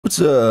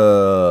What's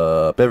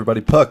up,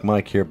 everybody? Puck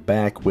Mike here,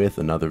 back with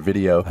another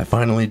video. I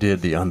finally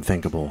did the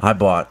unthinkable. I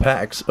bought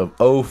packs of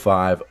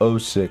 05,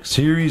 06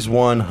 Series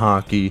 1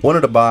 hockey.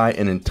 Wanted to buy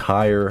an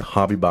entire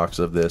hobby box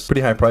of this. Pretty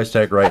high price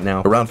tag right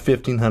now, around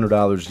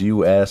 $1,500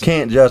 US.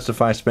 Can't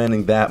justify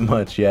spending that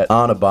much yet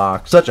on a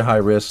box. Such a high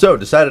risk. So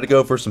decided to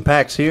go for some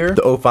packs here.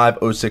 The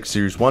 05, 06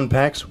 Series 1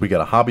 packs. We got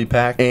a hobby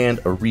pack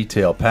and a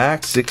retail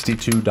pack.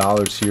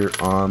 $62 here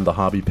on the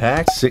hobby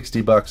pack.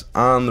 $60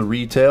 on the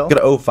retail.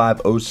 Got a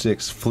 05,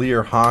 06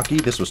 Fleer hockey.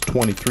 This was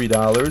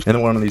 $23. And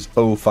then one of these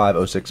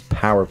 05, 06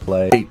 Power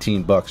Play.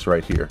 $18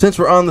 right here. Since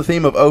we're on the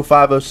theme of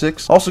 05,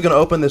 06, also going to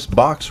open this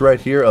box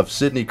right here of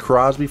Sidney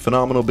Crosby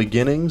Phenomenal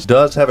Beginnings.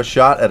 Does have a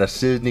shot at a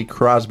Sidney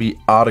Crosby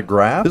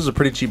autograph. This is a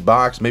pretty cheap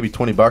box, maybe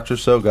 20 bucks or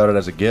so. Got it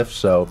as a gift,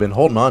 so been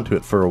holding on to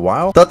it for a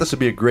while. Thought this would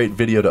be a great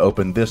video to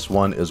open this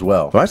one as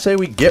well. So I say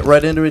we get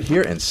right into it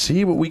here and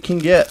see what we can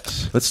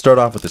get. Let's start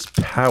off with this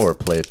Power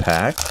Play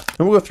pack.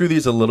 And we'll go through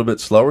these a little bit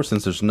slower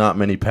since there's not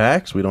many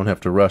packs. We don't have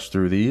to rush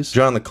through these.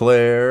 John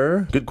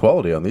LeClaire, good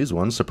quality on these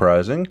ones,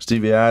 surprising.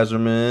 Stevie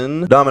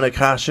Yzerman, Dominic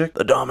Hasek,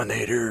 the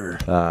Dominator.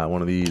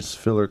 One of these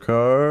filler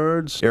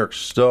cards. Eric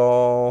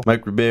Stahl,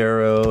 Mike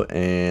Ribeiro,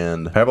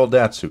 and Pavel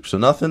Datsyuk. So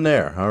nothing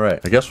there. All right,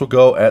 I guess we'll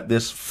go at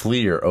this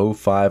Fleer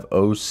 05,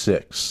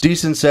 06.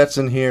 Decent sets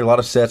in here. A lot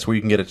of sets where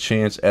you can get a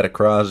chance at a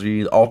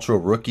Crosby. Ultra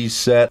Rookie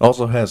set.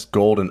 Also has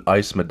gold and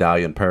ice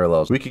medallion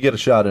parallels. We could get a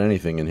shot at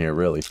anything in here,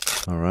 really.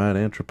 All right,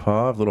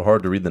 Antropov. A little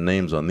hard to read the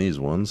names on these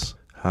ones.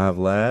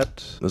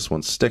 Havlat. This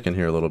one's sticking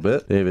here a little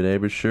bit. David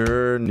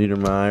Abersher,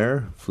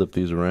 Niedermeyer. Flip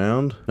these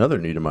around. Another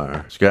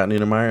Niedermeyer. Scott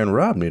Niedermeyer and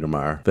Rob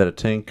Niedermeyer.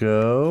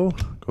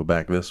 Vetatenko. Go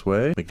back this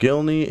way.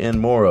 McGillney and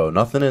Morrow.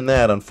 Nothing in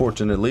that,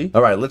 unfortunately.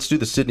 All right, let's do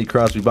the Sidney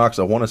Crosby box.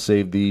 I want to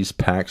save these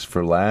packs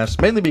for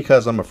last, mainly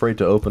because I'm afraid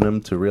to open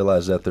them to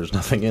realize that there's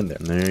nothing in there.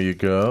 And there you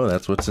go.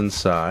 That's what's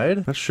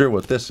inside. Not sure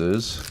what this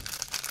is.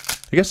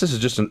 I guess this is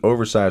just an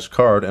oversized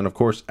card, and of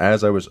course,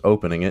 as I was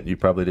opening it, you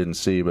probably didn't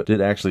see, but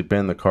did actually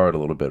bend the card a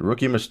little bit.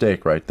 Rookie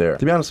mistake right there.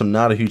 To be honest, I'm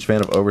not a huge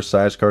fan of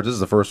oversized cards. This is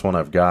the first one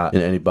I've got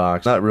in any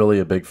box. Not really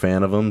a big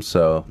fan of them,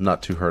 so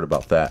not too hurt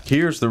about that.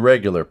 Here's the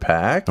regular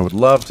pack. I would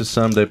love to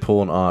someday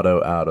pull an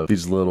auto out of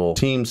these little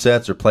team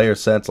sets or player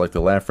sets like the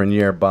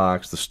Lafreniere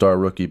box, the Star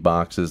Rookie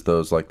boxes,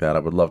 those like that. I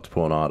would love to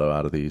pull an auto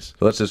out of these.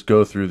 So let's just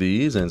go through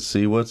these and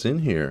see what's in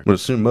here. I would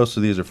assume most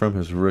of these are from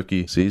his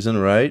rookie season,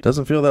 right?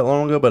 Doesn't feel that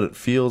long ago, but it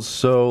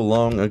feels so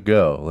long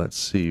ago. Let's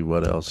see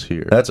what else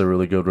here. That's a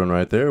really good one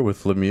right there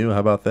with Lemieux. How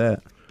about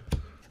that?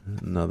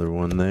 Another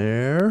one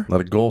there. A lot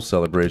of goal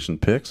celebration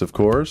picks, of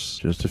course.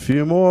 Just a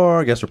few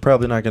more. I guess we're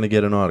probably not going to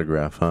get an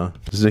autograph, huh?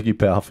 Ziggy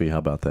Palffy, how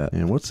about that?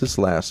 And what's this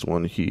last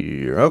one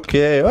here?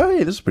 Okay. Oh,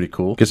 hey, this is pretty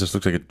cool. Guess this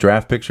looks like a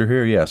draft picture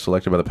here. Yeah,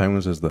 selected by the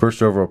Penguins as the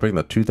first overall pick in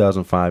the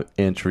 2005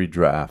 entry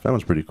draft. That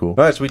one's pretty cool.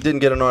 All right, so we didn't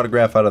get an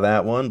autograph out of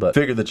that one, but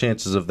figured the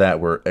chances of that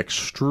were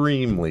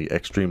extremely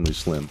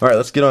slim. All right,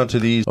 let's get on to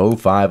these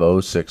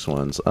 05, 06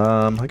 ones.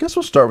 I guess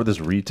we'll start with this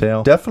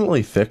retail.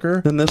 Definitely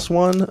thicker than this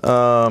one.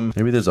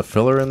 Maybe there's a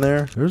filler in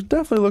there. There's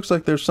definitely looks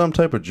like there's some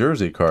type of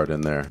jersey card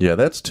in there. Yeah,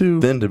 that's too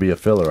thin to be a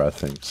filler, I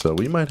think. So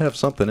we might have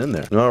something in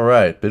there. All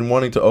right, been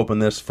wanting to open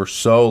this for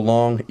so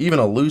long. Even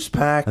a loose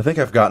pack. I think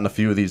I've gotten a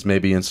few of these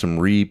maybe in some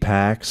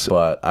repacks,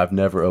 but I've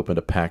never opened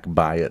a pack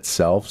by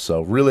itself.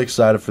 So really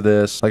excited for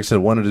this. Like I said,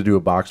 wanted to do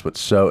a box, but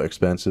so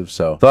expensive.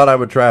 So thought I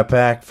would try a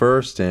pack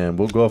first, and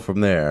we'll go from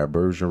there.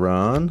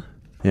 Bergeron.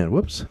 And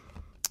whoops.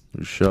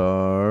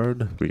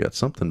 Bouchard. We got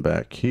something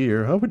back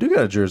here. Oh, we do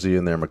got a jersey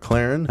in there.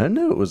 McLaren. I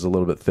knew it was a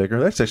little bit thicker.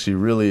 That's actually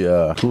really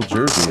cool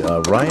jersey.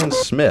 Ryan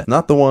Smith.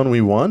 Not the one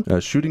we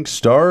want. Shooting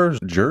Stars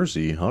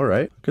jersey. All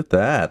right. Look at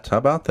that. How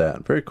about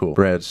that? Very cool.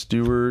 Brad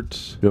Stewart.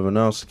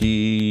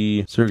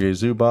 Jovanovski. Sergei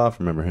Zubov.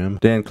 Remember him.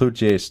 Dan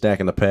Cloutier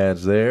stacking the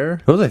pads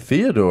there. Jose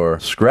Theodore.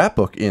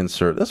 Scrapbook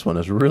insert. This one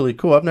is really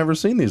cool. I've never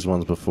seen these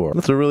ones before.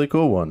 That's a really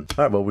cool one.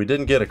 All right. Well, we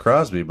didn't get a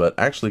Crosby, but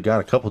actually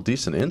got a couple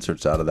decent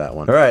inserts out of that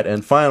one. All right.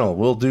 And final,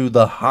 we'll do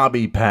the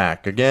hobby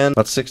pack. Again,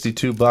 about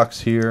 62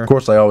 bucks here. Of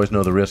course, I always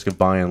know the risk of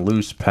buying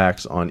loose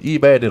packs on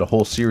eBay. I did a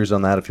whole series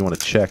on that if you want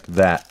to check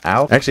that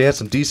out. Actually had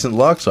some decent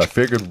luck, so I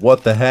figured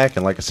what the heck,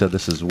 and like I said,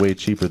 this is way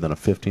cheaper than a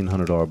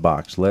 $1,500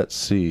 box. Let's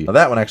see. Now,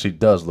 that one actually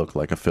does look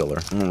like a filler.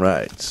 All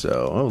right,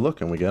 so, oh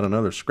look, and we got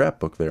another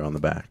scrapbook there on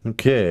the back.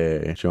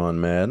 Okay, John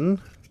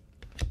Madden.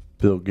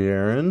 Bill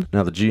Guerin,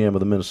 now the GM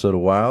of the Minnesota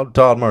Wild,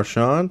 Todd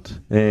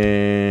Marchant,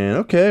 and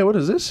okay, what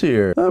is this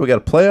here? Oh, we got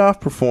a playoff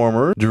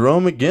performer,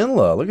 Jerome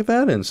McGinley. Look at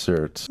that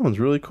insert. That one's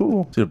really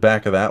cool. See the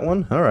back of that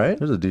one? All right,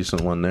 there's a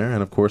decent one there,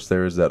 and of course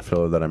there is that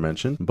filler that I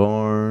mentioned.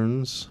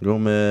 Barnes,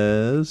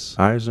 Gomez,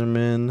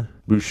 Yzerman,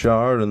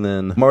 Bouchard, and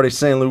then Marty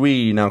St.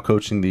 Louis now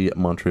coaching the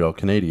Montreal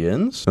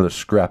Canadiens. Another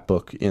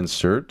scrapbook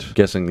insert.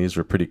 Guessing these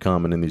were pretty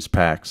common in these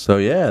packs. So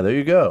yeah, there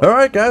you go.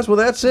 Alright guys, well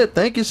that's it.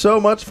 Thank you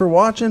so much for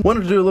watching.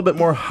 Wanted to do a little bit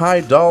more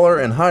high dollar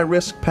and high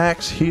risk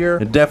packs here.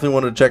 And definitely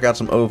wanted to check out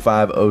some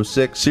 05,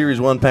 06 Series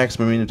 1 packs.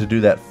 Been meaning to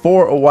do that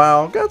for a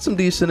while. Got some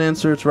decent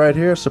inserts right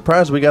here.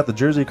 Surprised we got the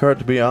jersey card,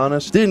 to be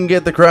honest. Didn't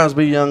get the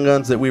Crosby Young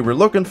Guns that we were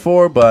looking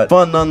for, but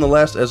fun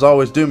nonetheless. As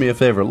always, do me a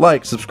favor,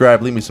 like,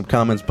 subscribe, leave me some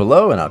comments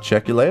below, and I'll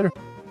check you later.